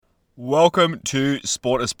Welcome to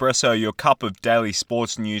Sport Espresso, your cup of daily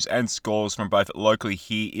sports news and scores from both locally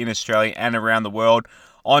here in Australia and around the world.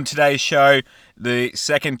 On today's show, the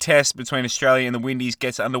second test between Australia and the Windies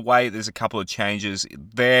gets underway. There's a couple of changes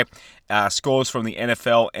there. Scores from the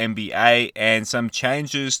NFL, NBA, and some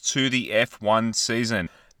changes to the F1 season.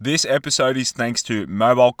 This episode is thanks to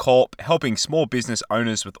Mobile Corp, helping small business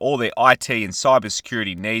owners with all their IT and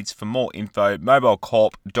cybersecurity needs. For more info,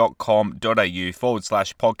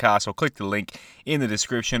 mobilecorp.com.au/podcast, or click the link in the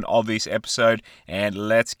description of this episode. And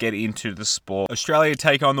let's get into the sport. Australia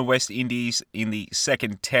take on the West Indies in the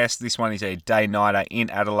second test. This one is a day-nighter in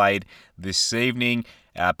Adelaide this evening.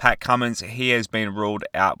 Pat Cummins, he has been ruled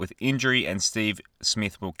out with injury, and Steve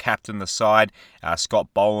Smith will captain the side. Scott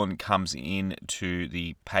Boland comes in to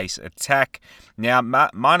the pace attack. Now,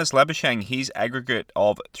 Marnus Labuschagne, his aggregate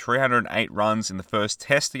of 308 runs in the first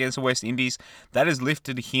test against the West Indies, that has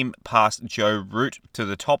lifted him past Joe Root to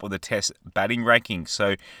the top of the test batting ranking.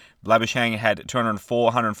 So Labuschagne had 204,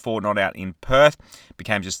 104 not out in Perth,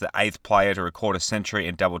 became just the 8th player to record a century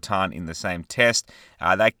and double ton in the same test.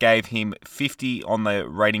 That gave him 50 on the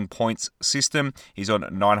rating points system. He's on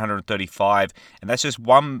 935, and that's just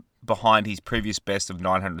one behind his previous best of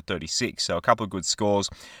 936. So a couple of good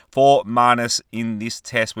scores for Marnus in this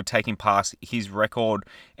test would take him past his record,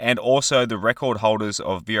 and also the record holders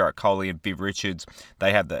of Virat Kohli and Viv Richards.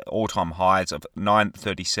 They have the all-time highs of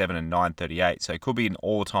 937 and 938. So it could be an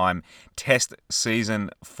all-time test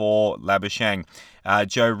season for Labuschagne.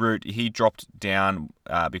 Joe Root, he dropped down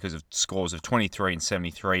because of scores of 23 and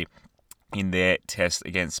 73 in their test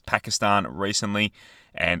against Pakistan recently,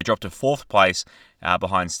 and dropped to 4th place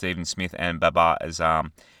behind Stephen Smith and Babar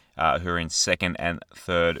Azam, who are in 2nd and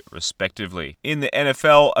 3rd respectively. In the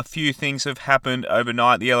NFL, a few things have happened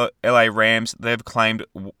overnight. The LA Rams, they've claimed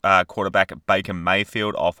quarterback Baker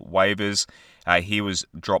Mayfield off waivers. He was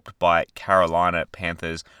dropped by Carolina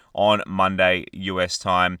Panthers on Monday, US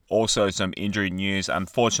time. Also, some injury news.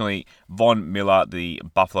 Unfortunately, Von Miller, the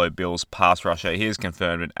Buffalo Bills pass rusher, he has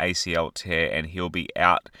confirmed an ACL tear, and he'll be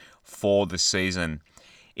out for the season.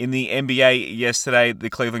 In the NBA yesterday, the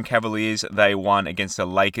Cleveland Cavaliers, they won against the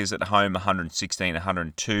Lakers at home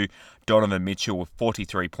 116-102. Donovan Mitchell with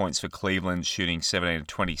 43 points for Cleveland, shooting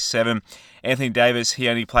 17-27. Anthony Davis, he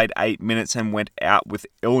only played 8 minutes and went out with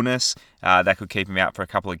illness. That could keep him out for a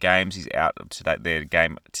couple of games. He's out of their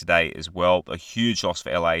game today as well. A huge loss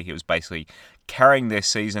for LA. He was basically carrying their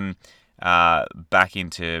season back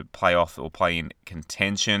into playoff or play-in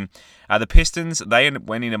contention. The Pistons, they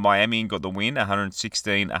went into Miami and got the win,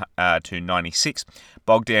 116-96.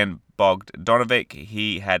 Bogdanovic,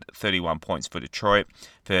 he had 31 points for Detroit.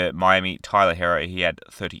 For Miami, Tyler Herro, he had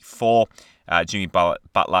 34. Jimmy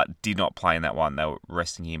Butler did not play in that one. They were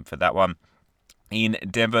resting him for that one. In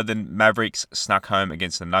Denver, the Mavericks snuck home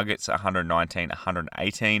against the Nuggets,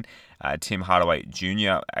 119-118. Tim Hardaway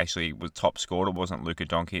Jr. actually was top scorer. It wasn't Luka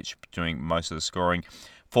Doncic doing most of the scoring.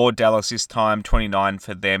 For Dallas this time, 29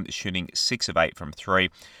 for them, shooting 6 of 8 from 3.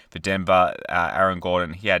 For Denver, Aaron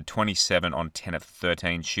Gordon, he had 27 on 10 of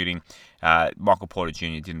 13 shooting. Michael Porter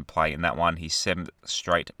Jr. didn't play in that one. His 7th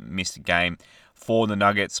straight missed game for the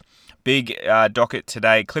Nuggets. Big docket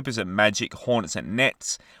today. Clippers at Magic, Hornets at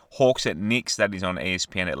Nets, Hawks at Knicks. That is on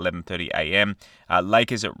ESPN at 11:30 a.m.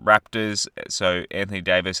 Lakers at Raptors. So Anthony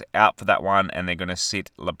Davis out for that one, and they're going to sit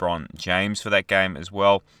LeBron James for that game as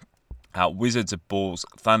well. Wizards at Bulls,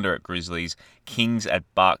 Thunder at Grizzlies, Kings at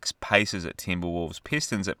Bucks, Pacers at Timberwolves,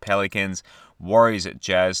 Pistons at Pelicans, Warriors at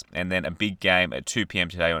Jazz, and then a big game at 2 p.m.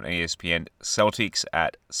 today on ESPN, Celtics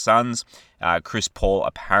at Suns. Chris Paul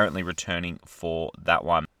apparently returning for that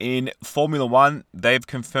one. In Formula One, they've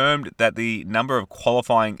confirmed that the number of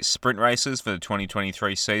qualifying sprint races for the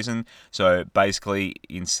 2023 season, so basically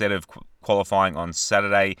instead of qualifying on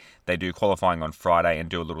Saturday, they do qualifying on Friday and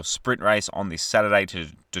do a little sprint race on this Saturday to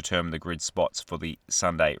determine the grid spots for the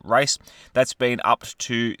Sunday race. That's been upped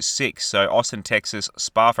to 6. So Austin, Texas,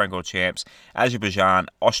 Spa-Francorchamps, Azerbaijan,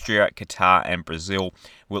 Austria, Qatar, and Brazil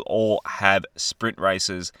will all have sprint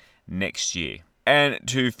races next year. And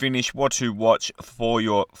to finish, what to watch for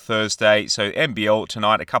your Thursday. So NBL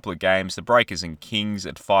tonight, a couple of games. The Breakers and Kings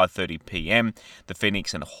at 5:30 p.m. The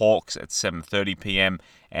Phoenix and Hawks at 7:30 p.m.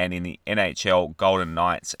 And in the NHL, Golden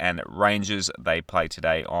Knights and Rangers, they play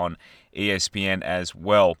today on ESPN as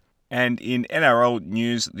well. And in NRL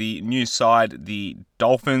news, the new side, the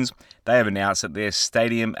Dolphins, they have announced that their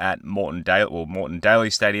stadium at Moreton Daly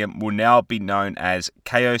Stadium will now be known as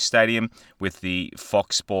Kayo Stadium, with the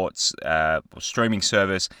Fox Sports streaming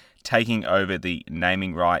service taking over the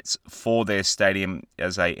naming rights for their stadium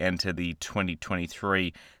as they enter the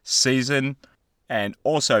 2023 season. And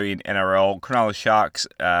also in NRL, Cronulla Sharks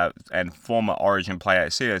and former Origin player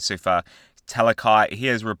Sifa Talakai, he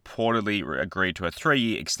has reportedly agreed to a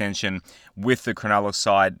 3-year extension with the Cronulla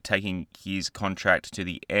side, taking his contract to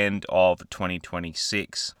the end of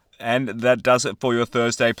 2026. And that does it for your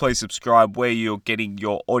Thursday. Please subscribe where you're getting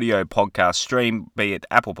your audio podcast stream, be it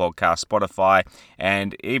Apple Podcasts, Spotify,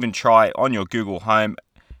 and even try on your Google Home.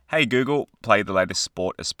 Hey Google, play the latest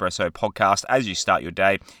Sport Espresso podcast as you start your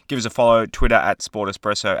day. Give us a follow, Twitter at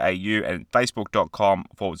SportEspressoAU and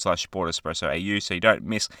Facebook.com/Sport Espresso AU so you don't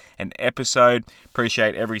miss an episode.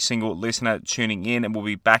 Appreciate every single listener tuning in, and we'll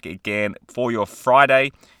be back again for your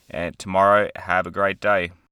Friday. And tomorrow, have a great day.